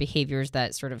look for behaviors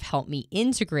that sort of help me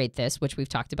integrate this, which we've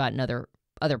talked about in other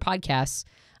podcasts,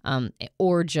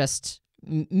 or just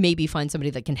maybe find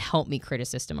somebody that can help me create a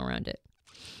system around it.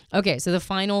 Okay, so the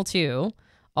final two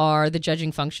are the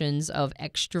judging functions of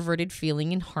extroverted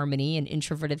feeling and harmony and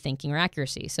introverted thinking or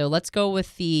accuracy. So let's go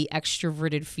with the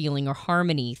extroverted feeling or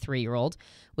harmony 3-year-old,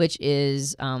 which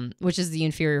is the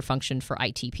inferior function for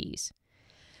ITPs.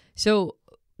 So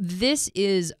this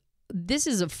is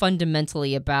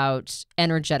fundamentally about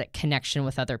energetic connection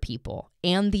with other people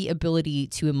and the ability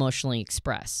to emotionally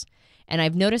express. And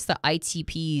I've noticed that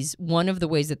ITPs, one of the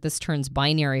ways that this turns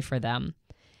binary for them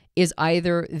is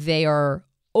either they are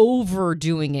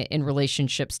overdoing it in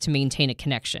relationships to maintain a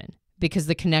connection because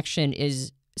the connection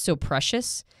is so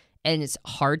precious and it's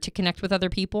hard to connect with other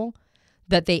people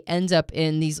that they end up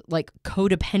in these like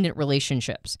codependent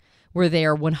relationships where they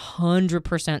are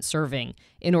 100% serving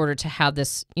in order to have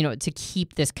this, to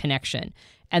keep this connection,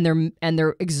 and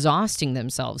they're exhausting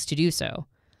themselves to do so.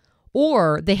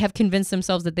 Or they have convinced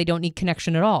themselves that they don't need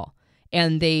connection at all,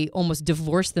 and they almost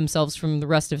divorce themselves from the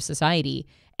rest of society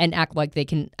and act like they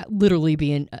can literally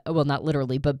be not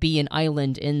literally, but be an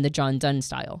island in the John Donne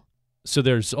style. So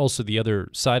there's also the other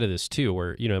side of this too,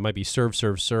 where, it might be serve,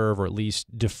 serve, serve, or at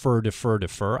least defer, defer,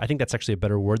 defer. I think that's actually a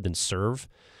better word than serve,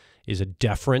 is a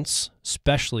deference,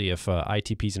 especially if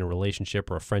ITP's in a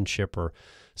relationship or a friendship or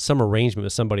some arrangement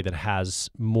with somebody that has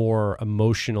more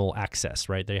emotional access,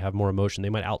 right? They have more emotion. They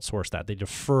might outsource that. They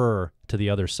defer to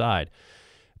the other side.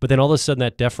 But then all of a sudden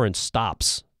that deference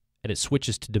stops and it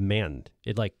switches to demand.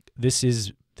 This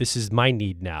is my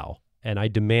need now, and I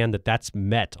demand that that's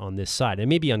met on this side. It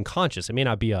may be unconscious. It may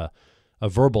not be a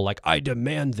verbal, like, I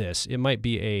demand this. It might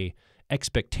be a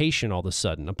expectation all of a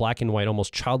sudden, a black and white,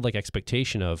 almost childlike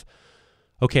expectation of,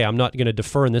 okay, I'm not going to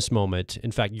defer in this moment.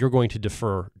 In fact, you're going to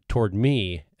defer toward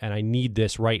me, and I need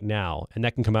this right now. And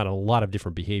that can come out in a lot of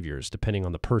different behaviors depending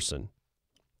on the person.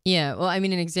 Yeah, well, I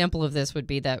mean, an example of this would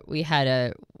be that we had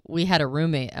a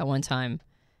roommate at one time.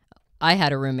 I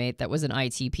had a roommate that was an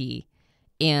ITP,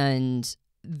 and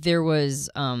there was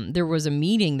a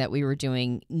meeting that we were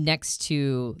doing next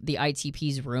to the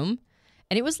ITP's room,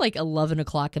 and it was like 11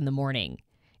 o'clock in the morning.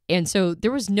 And so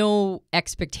there was no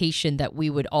expectation that we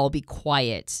would all be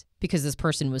quiet because this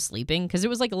person was sleeping, because it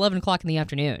was like 11 o'clock in the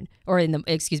afternoon, or in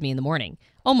the morning,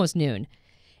 almost noon.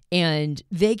 And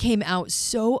they came out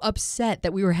so upset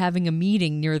that we were having a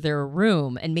meeting near their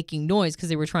room and making noise because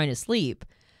they were trying to sleep.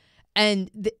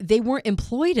 And they weren't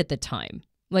employed at the time.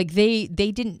 Like they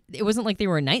didn't, it wasn't like they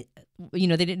were they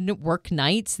didn't work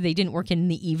nights. They didn't work in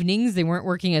the evenings. They weren't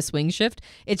working a swing shift.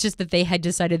 It's just that they had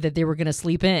decided that they were going to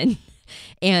sleep in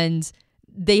and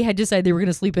they had decided they were going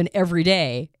to sleep in every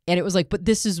day. And it was like, but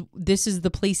this is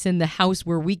the place in the house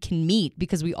where we can meet,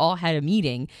 because we all had a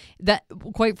meeting that,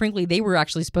 quite frankly, they were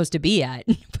actually supposed to be at.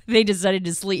 But they decided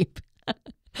to sleep.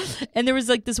 And there was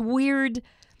this weird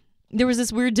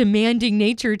demanding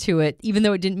nature to it, even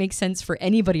though it didn't make sense for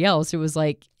anybody else. It was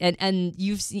like, and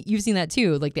you've seen that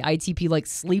too. Like the ITP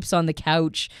sleeps on the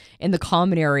couch in the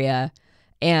common area,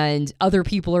 and other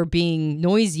people are being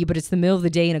noisy, but it's the middle of the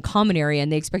day in a common area,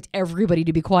 and they expect everybody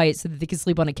to be quiet so that they can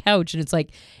sleep on a couch. And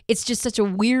it's just such a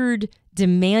weird,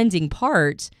 demanding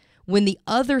part, when the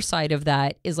other side of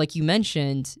that is, like you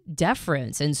mentioned,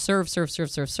 deference and serve. So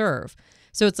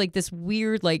it's like this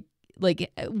weird, like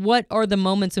what are the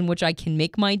moments in which I can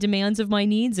make my demands of my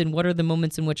needs, and what are the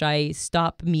moments in which I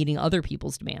stop meeting other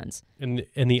people's demands? And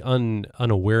the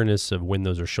unawareness of when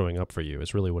those are showing up for you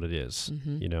is really what it is,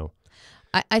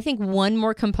 I think one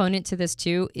more component to this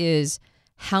too is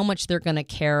how much they're going to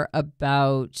care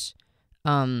about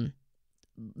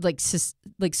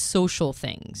social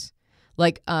things.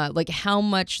 Like how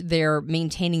much they're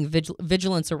maintaining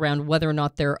vigilance around whether or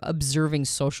not they're observing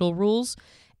social rules,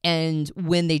 and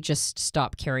when they just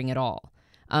stop caring at all.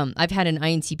 I've had an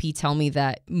INTP tell me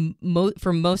that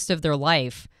for most of their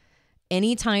life,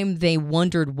 anytime they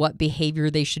wondered what behavior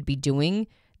they should be doing,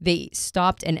 they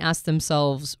stopped and asked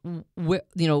themselves, what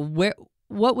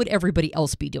would everybody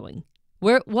else be doing?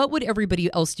 What would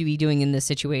everybody else be doing in this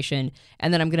situation?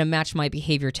 And then I'm going to match my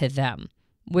behavior to them,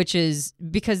 which is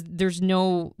because there's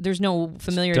no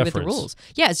familiarity with the rules.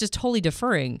 Yeah, it's just totally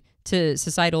deferring to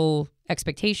societal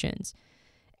expectations.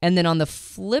 And then on the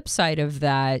flip side of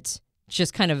that,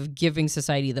 just kind of giving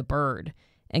society the bird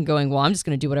and going, well, I'm just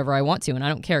going to do whatever I want to, and I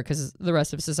don't care because the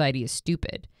rest of society is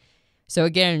stupid. So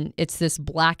again, it's this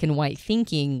black and white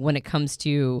thinking when it comes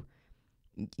to,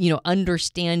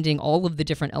 understanding all of the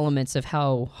different elements of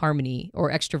how harmony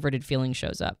or extroverted feeling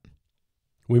shows up.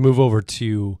 We move over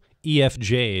to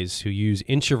EFJs, who use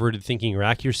introverted thinking or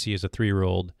accuracy as a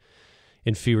 3-year-old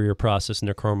inferior process in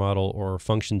their core model or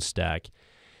function stack.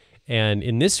 And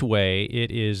in this way,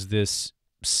 it is this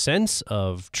sense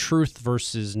of truth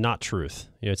versus not truth.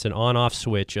 It's an on-off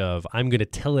switch of, I'm going to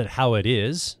tell it how it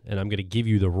is, and I'm going to give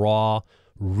you the raw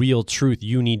real truth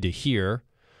you need to hear,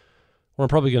 or I'm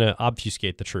probably going to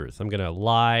obfuscate the truth. I'm going to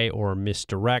lie or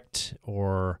misdirect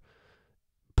or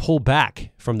pull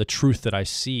back from the truth that I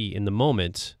see in the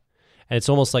moment. And it's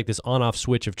almost like this on-off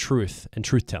switch of truth and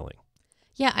truth-telling.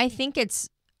 Yeah, I think it's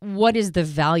what is the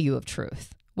value of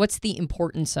truth? What's the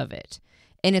importance of it?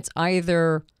 And it's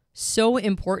either so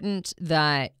important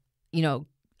that,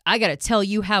 I got to tell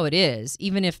you how it is,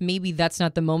 even if maybe that's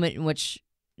not the moment in which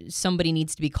somebody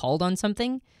needs to be called on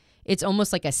something. It's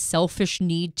almost like a selfish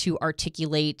need to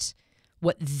articulate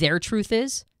what their truth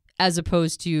is, as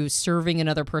opposed to serving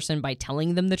another person by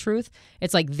telling them the truth.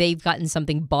 It's like they've gotten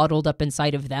something bottled up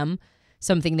inside of them,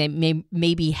 something they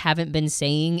maybe haven't been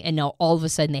saying, and now all of a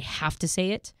sudden they have to say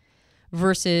it,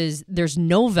 versus there's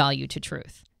no value to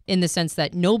truth in the sense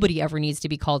that nobody ever needs to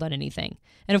be called on anything.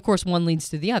 And of course, one leads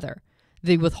to the other.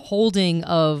 The withholding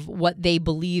of what they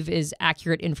believe is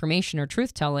accurate information or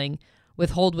truth-telling,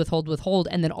 withhold,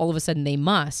 and then all of a sudden they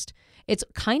must. It's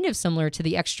kind of similar to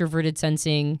the extroverted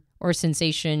sensing or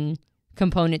sensation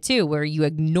component too, where you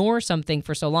ignore something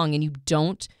for so long and you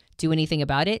don't do anything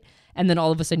about it, and then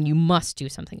all of a sudden you must do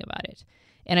something about it.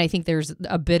 And I think there's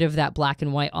a bit of that black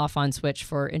and white off-on switch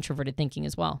for introverted thinking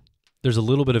as well. There's a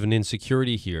little bit of an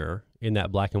insecurity here in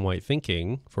that black and white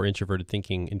thinking for introverted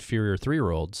thinking inferior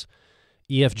 3-year-olds.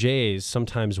 EFJs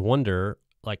sometimes wonder,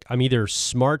 like, I'm either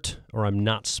smart or I'm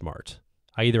not smart.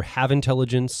 I either have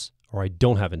intelligence or I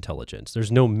don't have intelligence.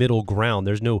 There's no middle ground.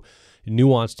 There's no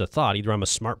nuance to thought. Either I'm a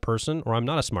smart person or I'm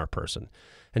not a smart person.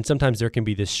 And sometimes there can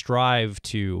be this strive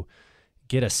to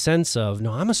get a sense of,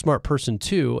 no, I'm a smart person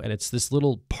too. And it's this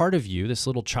little part of you, this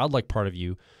little childlike part of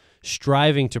you,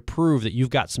 striving to prove that you've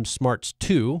got some smarts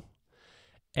too.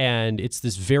 And it's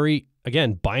this very,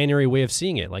 again, binary way of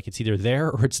seeing it. Like it's either there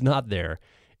or it's not there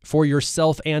for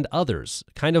yourself and others.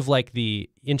 Kind of like the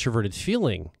introverted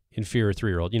feeling inferior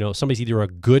 3-year-old. Somebody's either a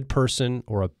good person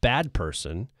or a bad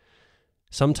person.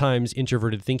 Sometimes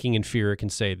introverted thinking inferior can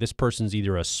say this person's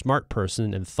either a smart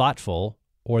person and thoughtful,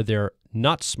 or they're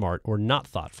not smart or not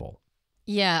thoughtful.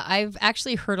 Yeah, I've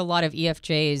actually heard a lot of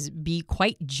EFJs be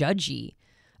quite judgy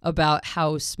about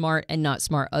how smart and not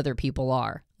smart other people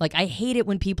are. Like, I hate it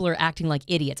when people are acting like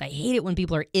idiots. I hate it when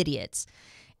people are idiots.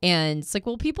 And it's like,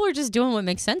 well, people are just doing what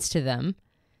makes sense to them.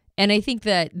 And I think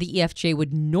that the EFJ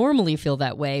would normally feel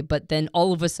that way, but then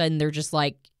all of a sudden they're just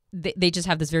like, they just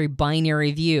have this very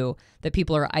binary view that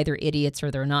people are either idiots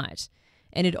or they're not.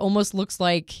 And it almost looks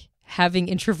like having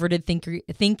introverted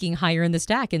thinking higher in the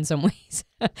stack in some ways,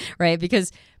 right?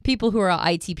 Because people who are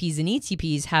ITPs and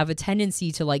ETPs have a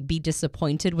tendency to like be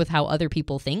disappointed with how other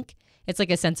people think. It's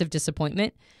like a sense of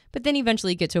disappointment. But then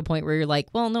eventually you get to a point where you're like,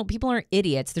 well, no, people aren't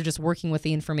idiots. They're just working with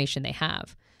the information they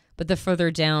have. But the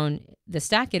further down the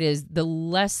stack it is, the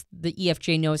less the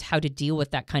EFJ knows how to deal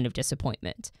with that kind of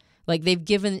disappointment. Like they've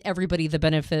given everybody the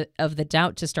benefit of the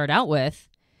doubt to start out with,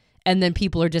 and then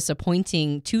people are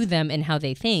disappointing to them in how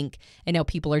they think, and now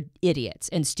people are idiots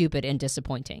and stupid and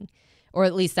disappointing. Or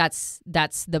at least that's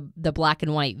the black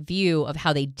and white view of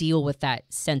how they deal with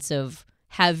that sense of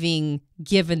having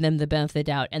given them the benefit of the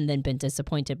doubt and then been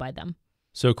disappointed by them.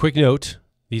 So quick note,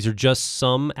 these are just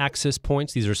some access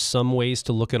points. These are some ways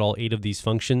to look at all 8 of these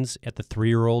functions at the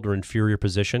 3-year-old or inferior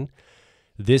position.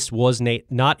 This was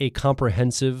not a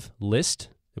comprehensive list.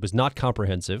 It was not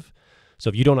comprehensive. So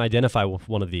if you don't identify with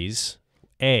one of these,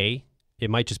 A, it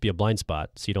might just be a blind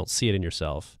spot, so you don't see it in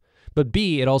yourself. But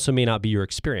B, it also may not be your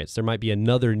experience. There might be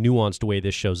another nuanced way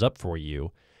this shows up for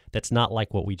you that's not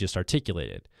like what we just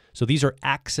articulated. So these are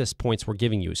access points we're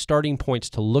giving you, starting points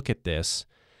to look at this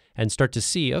and start to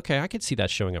see, okay, I could see that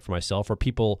showing up for myself, or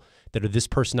people that are this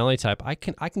personality type, I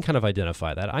can kind of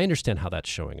identify that. I understand how that's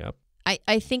showing up.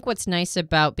 I think what's nice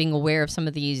about being aware of some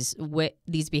of these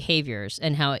behaviors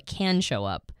and how it can show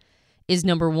up is,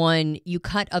 number one, you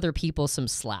cut other people some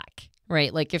slack,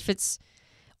 right? Like if it's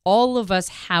all of us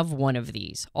have one of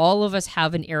these. All of us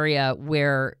have an area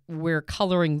where we're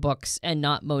coloring books and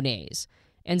not Monets.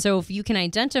 And so if you can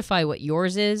identify what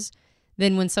yours is,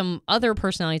 then when some other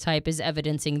personality type is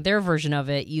evidencing their version of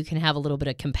it, you can have a little bit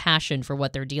of compassion for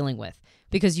what they're dealing with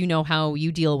because you know how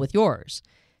you deal with yours.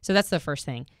 So that's the first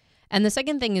thing. And the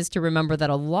second thing is to remember that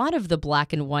a lot of the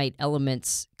black and white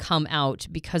elements come out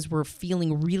because we're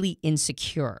feeling really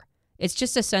insecure. It's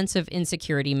just a sense of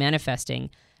insecurity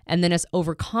manifesting, and then us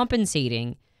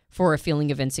overcompensating for a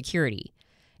feeling of insecurity.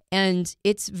 And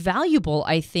it's valuable,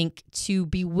 I think, to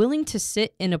be willing to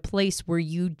sit in a place where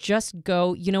you just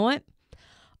go, you know what?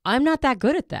 I'm not that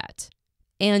good at that.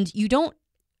 And you don't,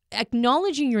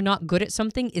 acknowledging you're not good at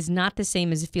something is not the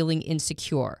same as feeling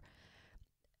insecure.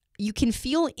 you can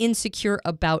feel insecure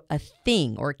about a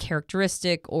thing or a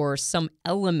characteristic or some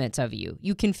element of you.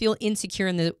 You can feel insecure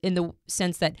in the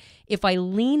sense that if I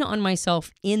lean on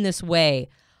myself in this way,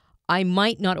 I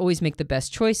might not always make the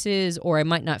best choices, or I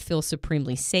might not feel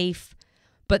supremely safe.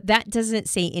 But that doesn't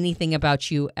say anything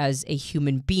about you as a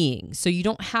human being. So you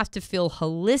don't have to feel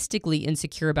holistically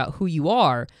insecure about who you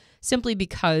are simply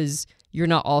because you're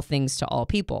not all things to all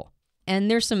people. And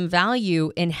there's some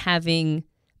value in having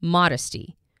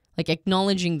modesty, like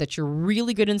acknowledging that you're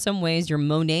really good in some ways, you're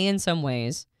Monet in some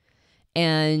ways,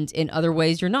 and in other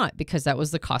ways you're not, because that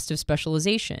was the cost of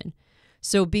specialization.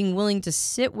 So being willing to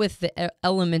sit with the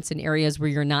elements in areas where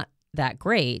you're not that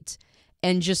great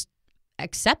and just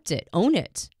accept it, own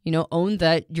it, own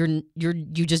that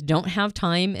you just don't have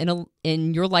time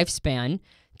in your lifespan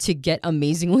to get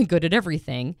amazingly good at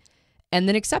everything, and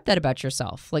then accept that about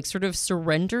yourself, like sort of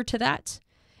surrender to that.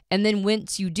 And then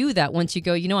once you do that, once you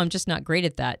go, I'm just not great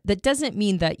at that, that doesn't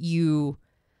mean that you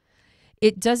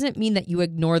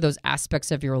ignore those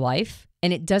aspects of your life,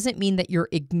 and it doesn't mean that you're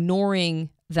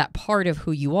ignoring that part of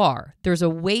who you are. There's a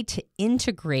way to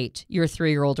integrate your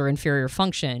 3-year-old or inferior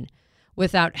function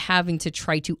without having to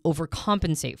try to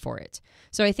overcompensate for it.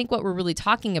 So I think what we're really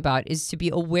talking about is to be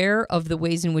aware of the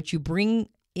ways in which you bring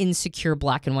insecure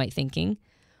black and white thinking,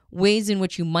 ways in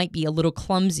which you might be a little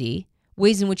clumsy,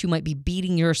 ways in which you might be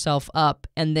beating yourself up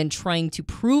and then trying to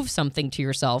prove something to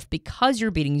yourself because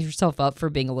you're beating yourself up for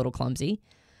being a little clumsy.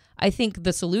 I think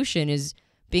the solution is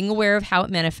being aware of how it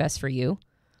manifests for you,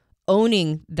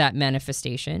 owning that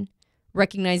manifestation,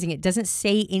 recognizing it doesn't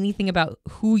say anything about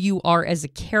who you are as a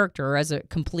character or as a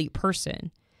complete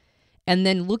person, and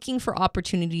then looking for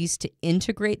opportunities to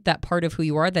integrate that part of who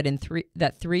you are, that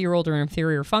 3-year-old or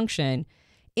inferior function,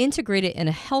 integrate it in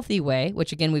a healthy way,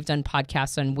 which again, we've done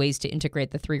podcasts on ways to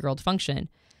integrate the 3-year-old function,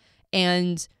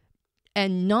 and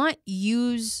not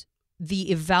use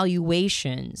the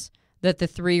evaluations that the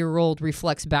 3-year-old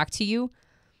reflects back to you.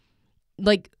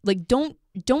 Like don't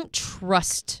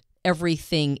trust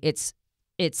everything it's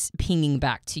pinging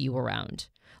back to you around.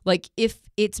 Like if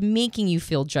it's making you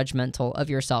feel judgmental of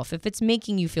yourself, if it's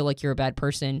making you feel like you're a bad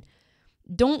person,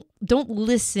 don't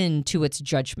listen to its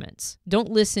judgments. Don't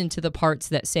listen to the parts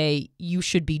that say you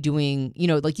should be doing,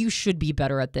 like you should be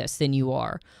better at this than you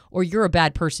are, or you're a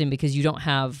bad person because you don't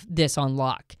have this on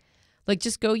lock. Like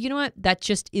just go, you know what? That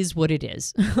just is what it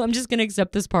is. I'm just going to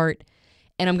accept this part,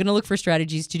 and I'm going to look for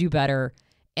strategies to do better.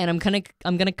 And I'm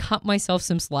gonna cut myself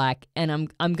some slack, and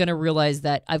I'm gonna realize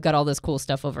that I've got all this cool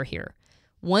stuff over here.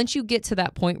 Once you get to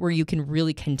that point where you can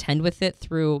really contend with it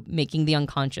through making the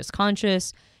unconscious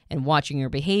conscious and watching your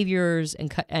behaviors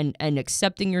and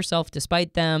accepting yourself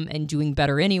despite them and doing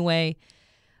better anyway,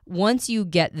 once you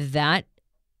get that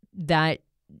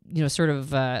sort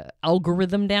of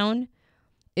algorithm down,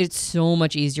 it's so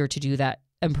much easier to do that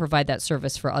and provide that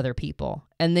service for other people.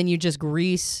 And then you just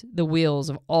grease the wheels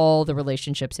of all the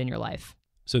relationships in your life.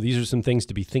 So these are some things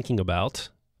to be thinking about.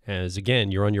 As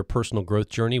again, you're on your personal growth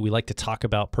journey. We like to talk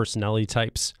about personality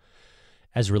types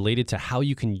as related to how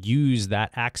you can use that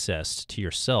access to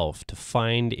yourself to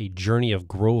find a journey of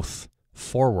growth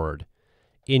forward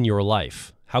in your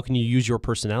life. How can you use your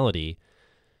personality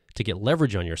to get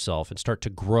leverage on yourself and start to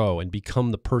grow and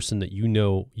become the person that you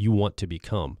know you want to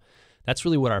become? That's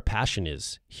really what our passion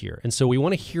is here. And so we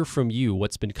want to hear from you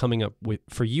what's been coming up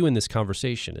for you in this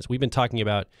conversation. As we've been talking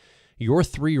about your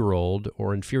 3-year-old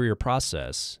or inferior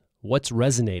process, what's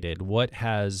resonated, what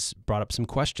has brought up some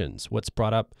questions, what's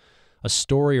brought up a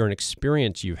story or an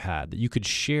experience you've had that you could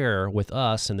share with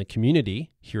us and the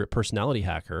community here at Personality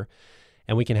Hacker,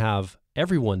 and we can have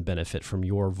everyone benefit from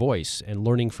your voice and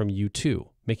learning from you too,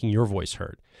 making your voice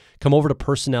heard. Come over to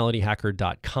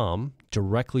personalityhacker.com.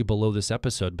 Directly below this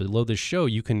episode, below this show,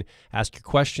 you can ask your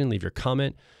question, leave your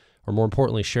comment, or more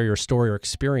importantly, share your story or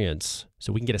experience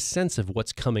so we can get a sense of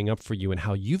what's coming up for you and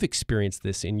how you've experienced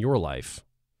this in your life.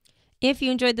 If you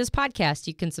enjoyed this podcast,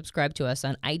 you can subscribe to us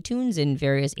on iTunes and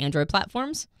various Android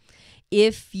platforms.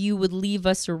 If you would leave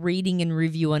us a rating and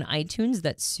review on iTunes,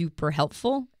 that's super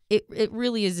helpful. It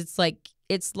really is. It's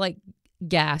like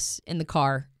gas in the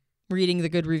car. Reading the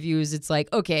good reviews, it's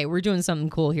like, okay, we're doing something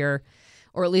cool here.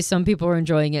 Or at least some people are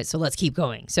enjoying it, so let's keep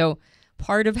going. So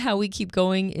part of how we keep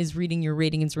going is reading your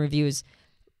ratings and reviews,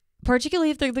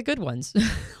 particularly if they're the good ones.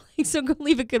 So go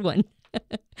leave a good one.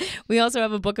 We also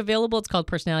have a book available. It's called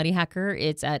Personality Hacker.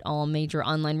 It's at all major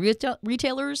online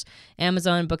retailers,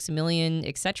 Amazon, Books A Million,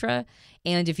 etc.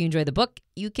 And if you enjoy the book,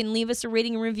 you can leave us a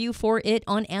rating and review for it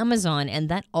on Amazon, and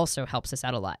that also helps us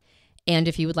out a lot. And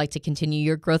if you would like to continue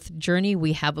your growth journey,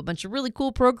 we have a bunch of really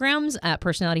cool programs at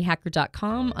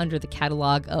personalityhacker.com under the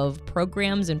catalog of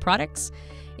programs and products.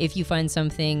 If you find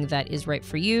something that is right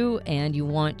for you and you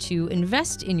want to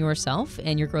invest in yourself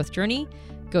and your growth journey,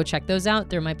 go check those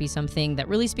out. There might be something that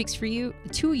really speaks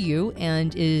to you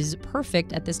and is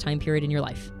perfect at this time period in your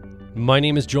life. My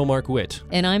name is Joel Mark Witt.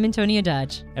 And I'm Antonia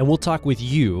Dodge. And we'll talk with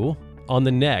you on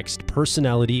the next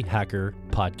Personality Hacker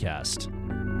podcast.